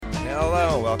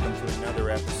welcome to another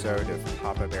episode of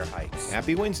Papa Bear Hikes.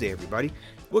 Happy Wednesday, everybody.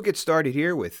 We'll get started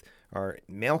here with our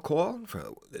mail call.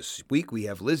 For this week, we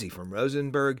have Lizzie from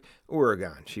Rosenberg,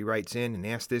 Oregon. She writes in and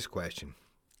asks this question.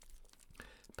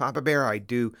 Papa Bear, I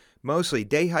do mostly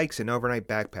day hikes and overnight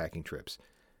backpacking trips.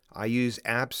 I use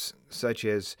apps such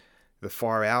as the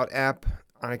Far Out app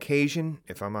on occasion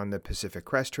if I'm on the Pacific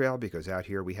Crest Trail, because out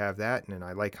here we have that, and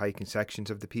I like hiking sections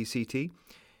of the PCT.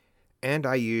 And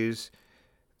I use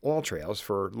All Trails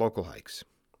for local hikes.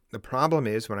 The problem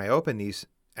is when I open these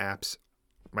apps,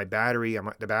 the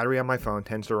battery on my phone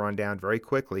tends to run down very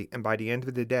quickly, and by the end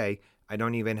of the day, I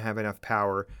don't even have enough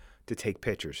power to take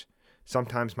pictures.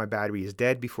 Sometimes my battery is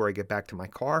dead before I get back to my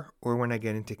car or when I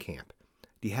get into camp.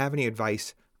 Do you have any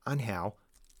advice on how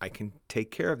I can take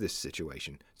care of this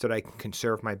situation so that I can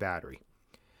conserve my battery?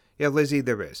 Yeah, Lizzie,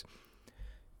 there is.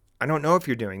 I don't know if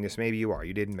you're doing this. Maybe you are.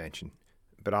 You didn't mention,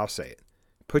 but I'll say it.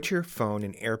 Put your phone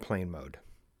in airplane mode.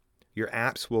 Your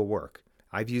apps will work.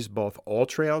 I've used both All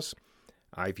Trails,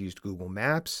 I've used Google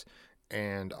Maps,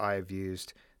 and I've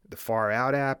used the Far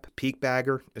Out app. Peak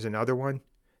Bagger is another one.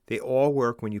 They all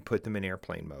work when you put them in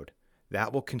airplane mode.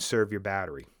 That will conserve your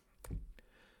battery.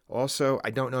 Also,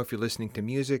 I don't know if you're listening to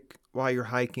music while you're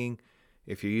hiking,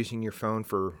 if you're using your phone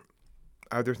for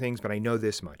other things, but I know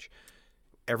this much.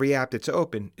 Every app that's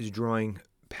open is drawing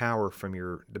power from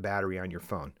the battery on your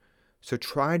phone. So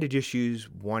try to just use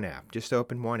one app. Just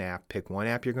open one app. Pick one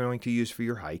app you're going to use for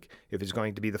your hike. If it's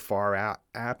going to be the Far Out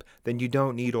app, then you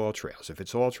don't need All Trails. If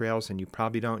it's All Trails, then you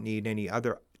probably don't need any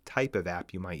other type of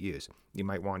app you might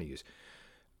want to use.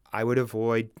 I would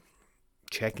avoid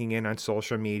checking in on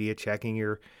social media, checking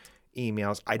your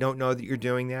emails. I don't know that you're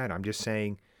doing that. I'm just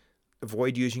saying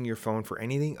avoid using your phone for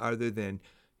anything other than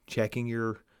checking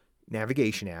your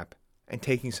navigation app and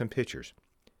taking some pictures.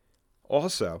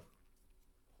 Also,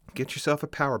 get yourself a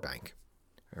power bank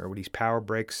or with these power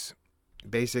bricks.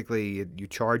 Basically, you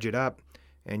charge it up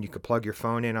and you could plug your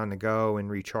phone in on the go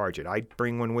and recharge it. I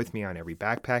bring one with me on every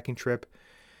backpacking trip.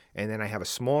 And then I have a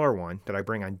smaller one that I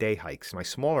bring on day hikes. My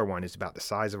smaller one is about the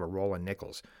size of a roll of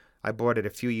nickels. I bought it a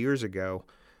few years ago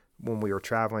when we were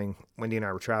traveling. Wendy and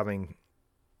I were traveling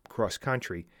cross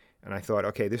country. And I thought,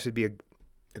 okay, this would be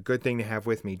a good thing to have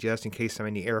with me just in case I'm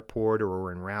in the airport or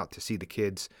we're en route to see the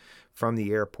kids from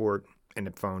the airport and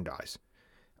the phone dies.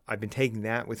 I've been taking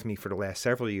that with me for the last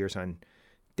several years on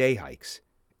day hikes.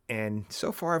 And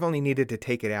so far, I've only needed to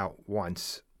take it out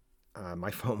once.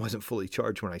 My phone wasn't fully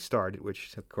charged when I started,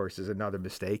 which, of course, is another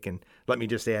mistake. And let me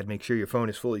just add, make sure your phone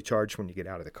is fully charged when you get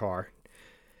out of the car.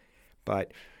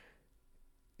 But,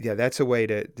 yeah, that's a way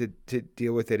to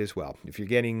deal with it as well. If you're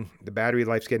the battery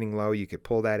life's getting low, you could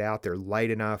pull that out. They're light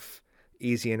enough,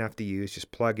 easy enough to use.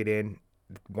 Just plug it in.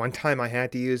 One time I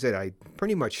had to use it, I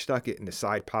pretty much stuck it in the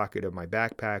side pocket of my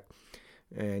backpack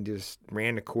and just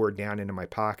ran the cord down into my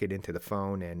pocket into the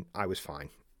phone, and I was fine.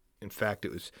 In fact,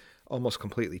 it was almost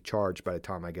completely charged by the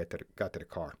time I got to the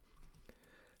car.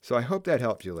 So I hope that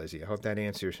helps you, Lizzie. I hope that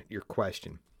answers your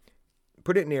question.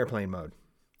 Put it in airplane mode.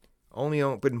 Only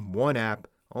open one app.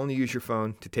 Only use your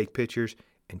phone to take pictures,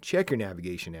 and check your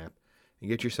navigation app and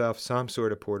get yourself some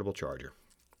sort of portable charger.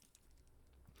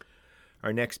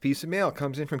 Our next piece of mail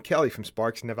comes in from Kelly from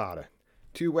Sparks, Nevada.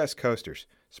 2 West Coasters.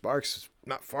 Sparks is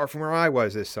not far from where I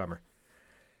was this summer.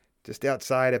 Just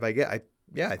outside of, I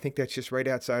think that's just right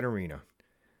outside of Reno.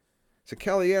 So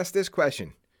Kelly asked this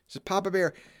question. Says, Papa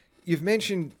Bear, you've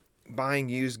mentioned buying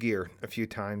used gear a few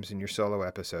times in your solo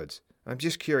episodes. I'm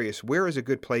just curious, where is a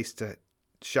good place to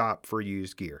shop for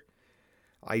used gear?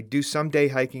 I do some day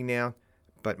hiking now,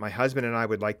 but my husband and I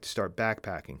would like to start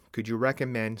backpacking. Could you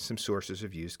recommend some sources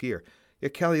of used gear? Yeah,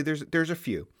 Kelly, there's a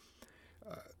few.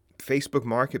 Facebook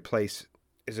Marketplace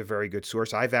is a very good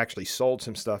source. I've actually sold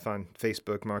some stuff on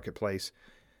Facebook Marketplace.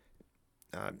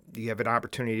 You have an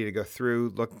opportunity to go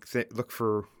through, look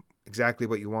for exactly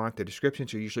what you want. The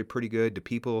descriptions are usually pretty good. The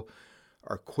people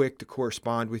are quick to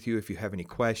correspond with you if you have any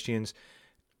questions.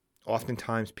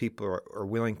 Oftentimes, people are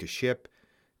willing to ship.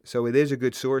 So it is a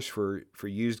good source for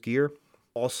used gear.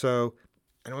 Also,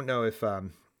 I don't know if,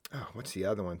 what's the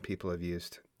other one people have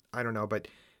used? I don't know, but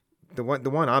the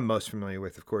one I'm most familiar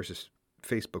with, of course, is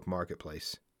Facebook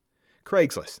Marketplace.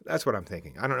 Craigslist, that's what I'm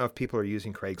thinking. I don't know if people are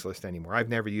using Craigslist anymore. I've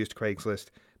never used Craigslist,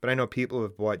 but I know people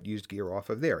have bought used gear off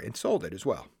of there and sold it as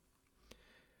well.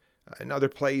 Another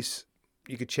place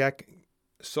you could check,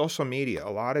 social media.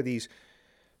 A lot of these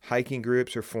hiking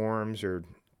groups or forums or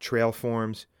trail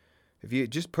forums, if you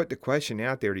just put the question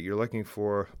out there that you're looking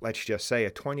for, let's just say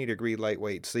a 20-degree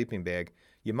lightweight sleeping bag,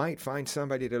 you might find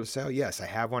somebody that'll say, oh, yes, I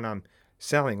have one I'm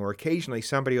selling. Or occasionally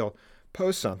somebody will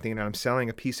post something and I'm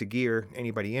selling a piece of gear.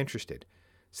 Anybody interested?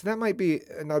 So that might be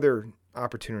another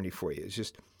opportunity for you. It's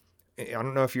just, I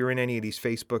don't know if you're in any of these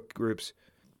Facebook groups,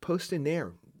 post in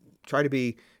there. Try to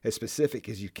be as specific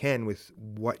as you can with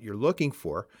what you're looking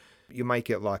for. You might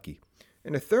get lucky.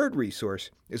 And a third resource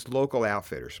is local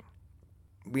outfitters.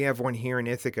 We have one here in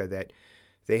Ithaca that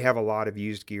they have a lot of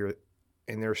used gear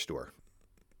in their store.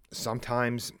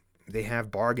 Sometimes they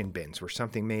have bargain bins where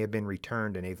something may have been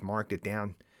returned and they've marked it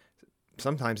down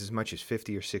sometimes as much as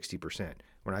 50 or 60%.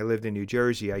 When I lived in New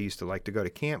Jersey, I used to like to go to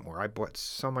Campmore. I bought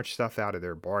so much stuff out of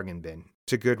their bargain bin.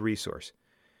 It's a good resource.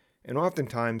 And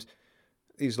oftentimes,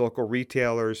 these local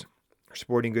retailers or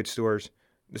sporting goods stores,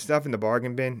 the stuff in the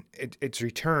bargain bin, it's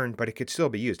returned, but it could still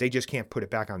be used. They just can't put it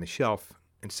back on the shelf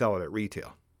and sell it at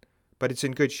retail. But it's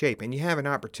in good shape, and you have an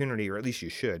opportunity, or at least you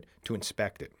should, to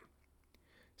inspect it.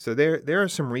 So there are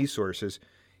some resources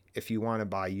if you want to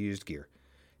buy used gear.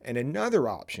 And another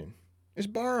option is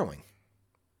borrowing.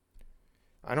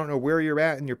 I don't know where you're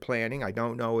at in your planning. I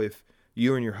don't know if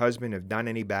you and your husband have done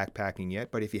any backpacking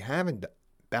yet, but if you haven't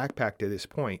backpacked to this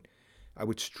point, I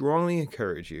would strongly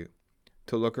encourage you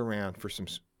to look around for some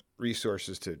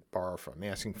resources to borrow from,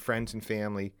 asking friends and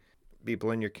family,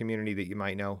 people in your community that you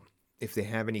might know, if they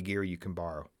have any gear you can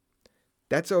borrow.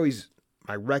 That's always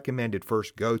my recommended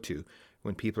first go-to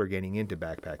when people are getting into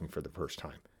backpacking for the first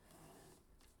time.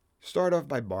 Start off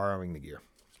by borrowing the gear.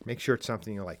 Make sure it's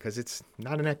something you like, because it's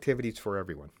not an activity, it's for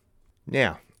everyone.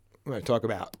 Now, I'm going to talk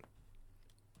about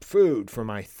food for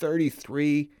my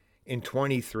 33 and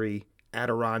 23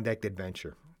 Adirondack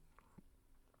adventure.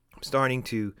 I'm starting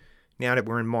to, now that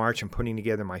we're in March, I'm putting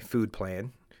together my food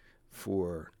plan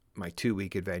for my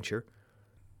 2-week adventure.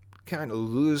 Kind of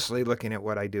loosely looking at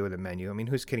what I do with the menu. I mean,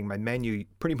 who's kidding? My menu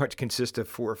pretty much consists of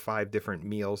 4 or 5 different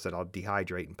meals that I'll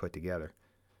dehydrate and put together.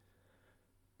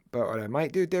 But what I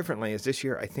might do differently is this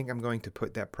year, I think I'm going to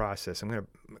put that process.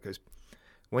 Because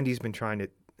Wendy's been trying to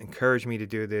encourage me to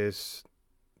do this.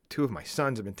 2 of my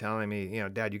sons have been telling me,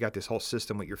 Dad, you got this whole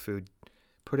system with your food.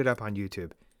 Put it up on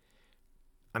YouTube.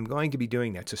 I'm going to be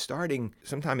doing that. So starting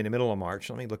sometime in the middle of March,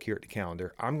 let me look here at the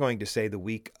calendar. I'm going to say the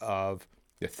week of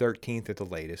the 13th at the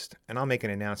latest, and I'll make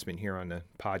an announcement here on the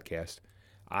podcast.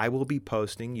 I will be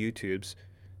posting YouTubes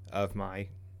of my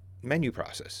menu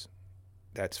process.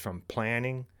 That's from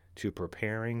planning to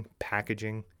preparing,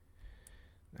 packaging,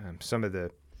 some of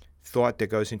the thought that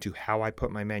goes into how I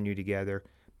put my menu together,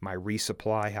 my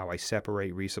resupply, how I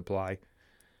separate resupply.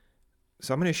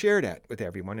 So I'm going to share that with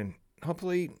everyone, and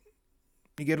hopefully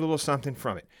you get a little something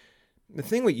from it. The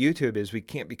thing with YouTube is we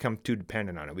can't become too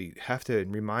dependent on it. We have to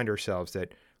remind ourselves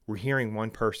that we're hearing one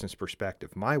person's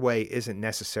perspective. My way isn't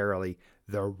necessarily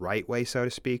the right way, so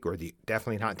to speak, or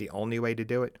definitely not the only way to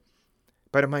do it,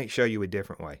 but it might show you a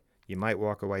different way. You might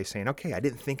walk away saying, okay, I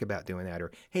didn't think about doing that,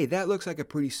 or hey, that looks like a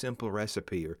pretty simple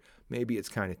recipe, or maybe it's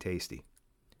kind of tasty.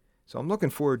 So I'm looking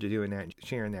forward to doing that and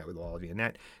sharing that with all of you, and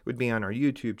that would be on our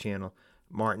YouTube channel,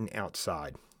 Martin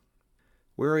Outside.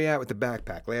 Where are we at with the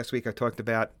backpack? Last week I talked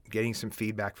about getting some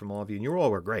feedback from all of you, and you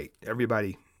all were great.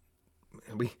 Everybody,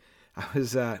 I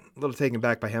was a little taken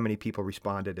back by how many people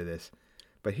responded to this.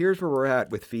 But here's where we're at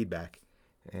with feedback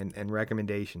and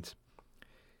recommendations.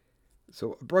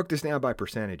 So I broke this down by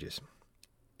percentages.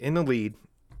 In the lead,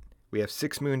 we have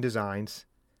Six Moon Designs.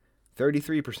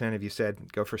 33% of you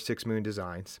said go for Six Moon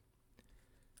Designs.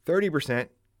 30%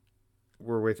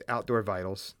 were with Outdoor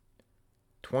Vitals.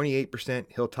 28%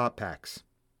 Hilltop Packs.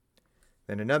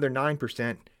 Then another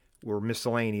 9% were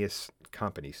miscellaneous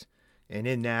companies. And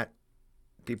in that,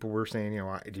 people were saying,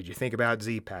 did you think about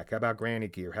Z-Pack? How about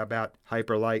Granite Gear? How about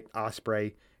Hyperlight,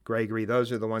 Osprey, Gregory?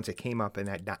 Those are the ones that came up in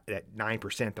that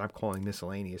 9% that I'm calling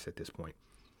miscellaneous at this point.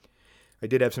 I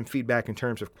did have some feedback in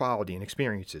terms of quality and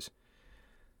experiences.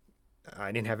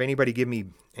 I didn't have anybody say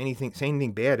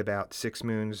anything bad about Six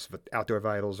Moons, Outdoor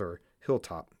Vitals, or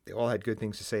Hilltop. They all had good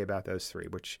things to say about those 3,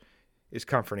 which is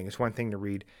comforting. It's one thing to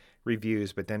read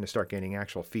reviews, but then to start getting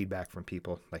actual feedback from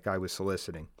people like I was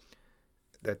soliciting.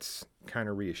 That's kind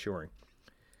of reassuring.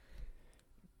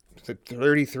 So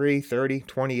 33, 30,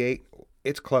 28,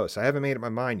 it's close. I haven't made up my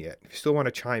mind yet. If you still want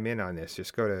to chime in on this,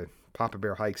 just go to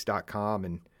papabearhikes.com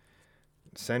and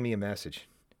send me a message.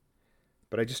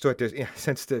 But I just thought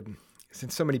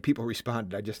since so many people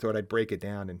responded, I just thought I'd break it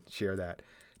down and share that.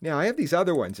 Now, I have these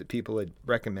other ones that people had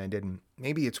recommended, and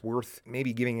maybe it's worth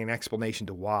giving an explanation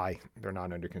to why they're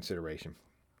not under consideration.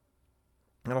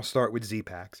 And I'll start with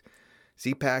Z-Packs.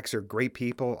 Z-Packs are great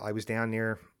people. I was down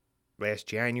there last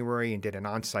January and did an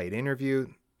on-site interview,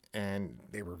 and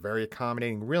they were very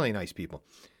accommodating, really nice people.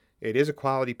 It is a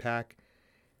quality pack,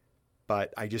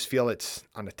 but I just feel it's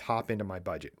on the top end of my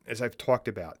budget. As I've talked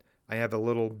about, I have a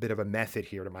little bit of a method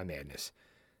here to my madness.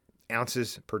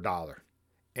 Ounces per dollar.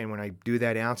 And when I do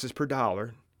that ounces per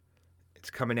dollar, it's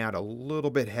coming out a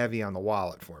little bit heavy on the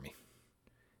wallet for me.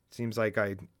 It seems like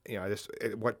at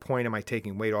what point am I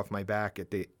taking weight off my back at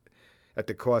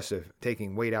the cost of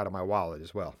taking weight out of my wallet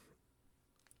as well?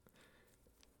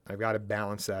 I've got to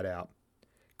balance that out.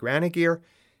 Granite Gear,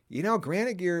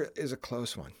 Granite Gear is a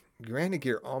close one. Granite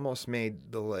Gear almost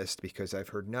made the list because I've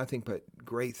heard nothing but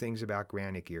great things about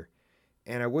Granite Gear.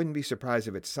 And I wouldn't be surprised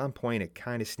if at some point it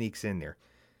kind of sneaks in there.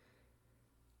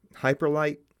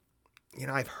 Hyperlite,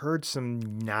 I've heard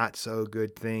some not so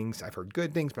good things. I've heard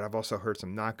good things, but I've also heard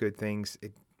some not good things.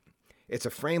 It's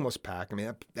a frameless pack. I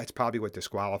mean, that's probably what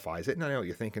disqualifies it. And I know what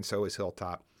you're thinking, so is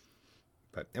Hilltop.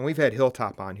 And we've had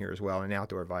Hilltop on here as well and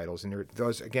Outdoor Vitals. And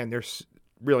they're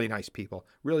really nice people,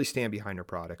 really stand behind their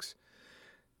products.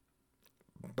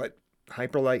 But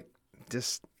Hyperlite,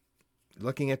 just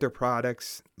looking at their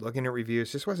products, looking at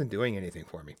reviews, just wasn't doing anything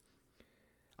for me.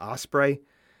 Osprey,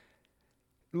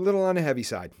 a little on the heavy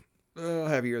side, a little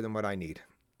heavier than what I need.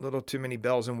 A little too many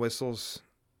bells and whistles.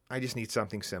 I just need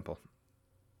something simple.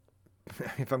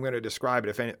 If I'm going to describe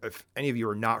it, if any of you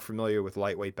are not familiar with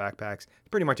lightweight backpacks, it's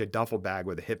pretty much a duffel bag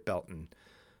with a hip belt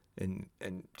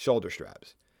and shoulder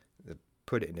straps. To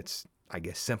put it in its, I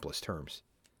guess, simplest terms.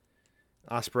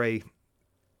 Osprey,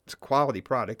 it's a quality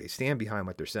product. They stand behind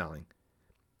what they're selling.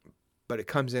 But it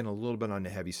comes in a little bit on the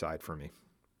heavy side for me.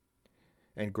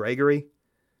 And Gregory,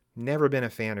 never been a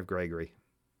fan of Gregory.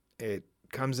 It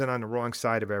comes in on the wrong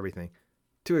side of everything.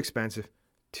 Too expensive,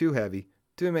 too heavy,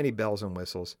 too many bells and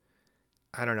whistles.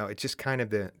 I don't know. It's just kind of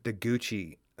the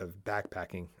Gucci of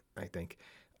backpacking, I think.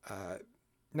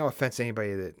 No offense to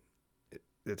anybody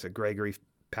that's a Gregory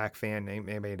pack fan,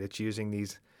 anybody that's using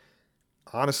these.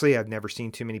 Honestly, I've never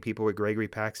seen too many people with Gregory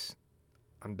packs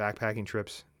on backpacking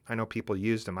trips. I know people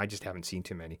use them. I just haven't seen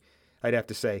too many. I'd have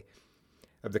to say,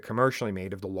 of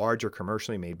the larger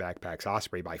commercially made backpacks,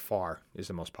 Osprey by far is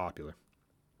the most popular.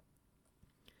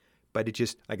 But it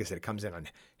just, like I said, it comes in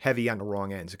heavy on the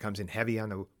wrong ends. It comes in heavy on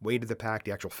the weight of the pack,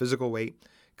 the actual physical weight.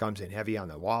 It comes in heavy on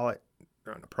the wallet,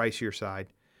 or on the pricier side,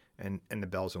 and the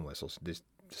bells and whistles. Just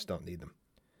don't need them.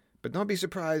 But don't be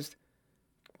surprised.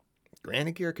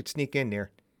 Granite Gear could sneak in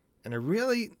there. And I'm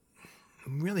really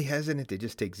hesitant to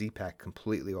just take Z-Pack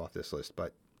completely off this list.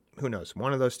 But who knows?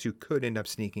 One of those two could end up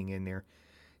sneaking in there.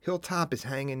 Hilltop is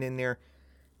hanging in there.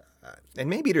 And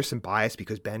maybe there's some bias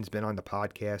because Ben's been on the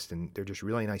podcast and they're just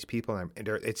really nice people. And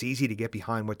it's easy to get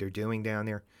behind what they're doing down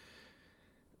there.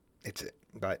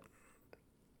 But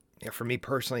for me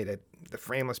personally, the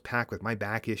frameless pack with my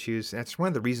back issues, that's one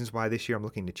of the reasons why this year I'm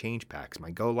looking to change packs.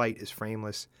 My Go Light is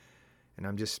frameless. And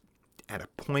I'm just at a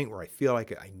point where I feel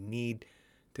like I need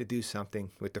to do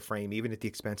something with the frame, even at the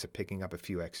expense of picking up a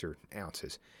few extra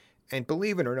ounces. And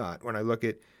believe it or not, when I look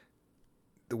at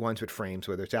the ones with frames,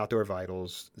 whether it's Outdoor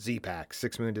Vitals, Z-Pack,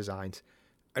 Six Moon Designs,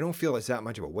 I don't feel it's that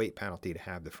much of a weight penalty to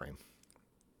have the frame.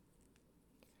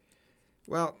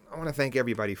 Well, I want to thank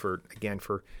everybody for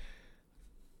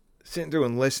sitting through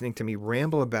and listening to me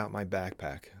ramble about my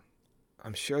backpack.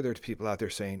 I'm sure there's people out there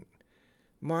saying,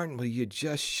 Martin, will you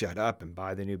just shut up and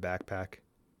buy the new backpack?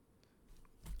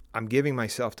 I'm giving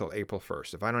myself till April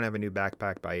 1st. If I don't have a new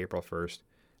backpack by April 1st,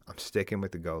 I'm sticking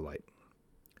with the Go Light.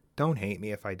 Don't hate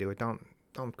me if I do it.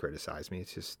 Don't criticize me.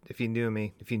 It's just, if you know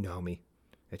me,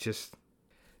 it's just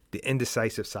the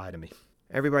indecisive side of me.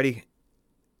 Everybody,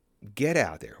 get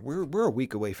out there. We're a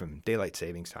week away from daylight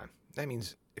savings time. That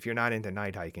means if you're not into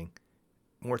night hiking,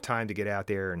 more time to get out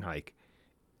there and hike.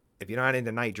 If you're not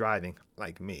into night driving,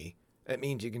 like me, that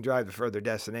means you can drive to further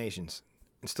destinations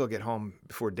and still get home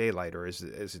before daylight, or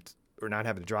not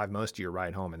having to drive most of your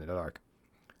ride home in the dark.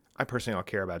 I personally don't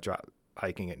care about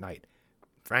hiking at night.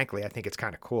 Frankly, I think it's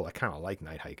kind of cool. I kind of like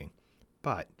night hiking.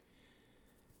 But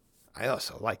I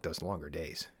also like those longer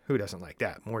days. Who doesn't like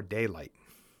that? More daylight.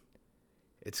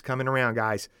 It's coming around,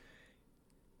 guys.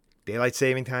 Daylight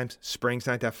saving times, spring's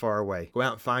not that far away. Go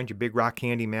out and find your big rock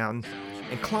candy mountain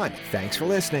and climb it. Thanks for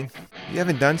listening. If you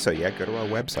haven't done so yet, go to our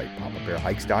website,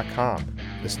 papabearhikes.com.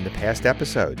 Listen to past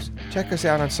episodes. Check us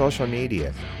out on social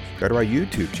media. Go to our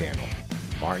YouTube channel,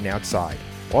 Martin Outside.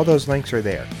 All those links are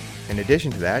there. In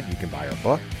addition to that, you can buy our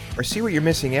book or see what you're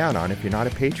missing out on if you're not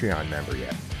a Patreon member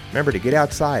yet. Remember to get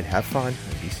outside, have fun,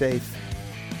 and be safe.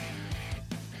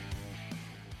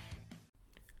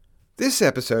 This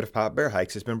episode of Papa Bear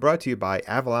Hikes has been brought to you by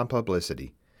Avalon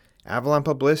Publicity. Avalon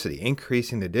Publicity,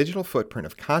 increasing the digital footprint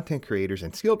of content creators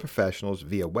and skilled professionals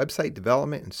via website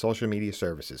development and social media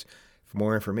services. For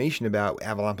more information about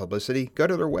Avalon Publicity, go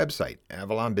to their website,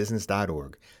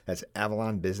 avalonbusiness.org. That's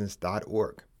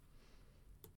avalonbusiness.org.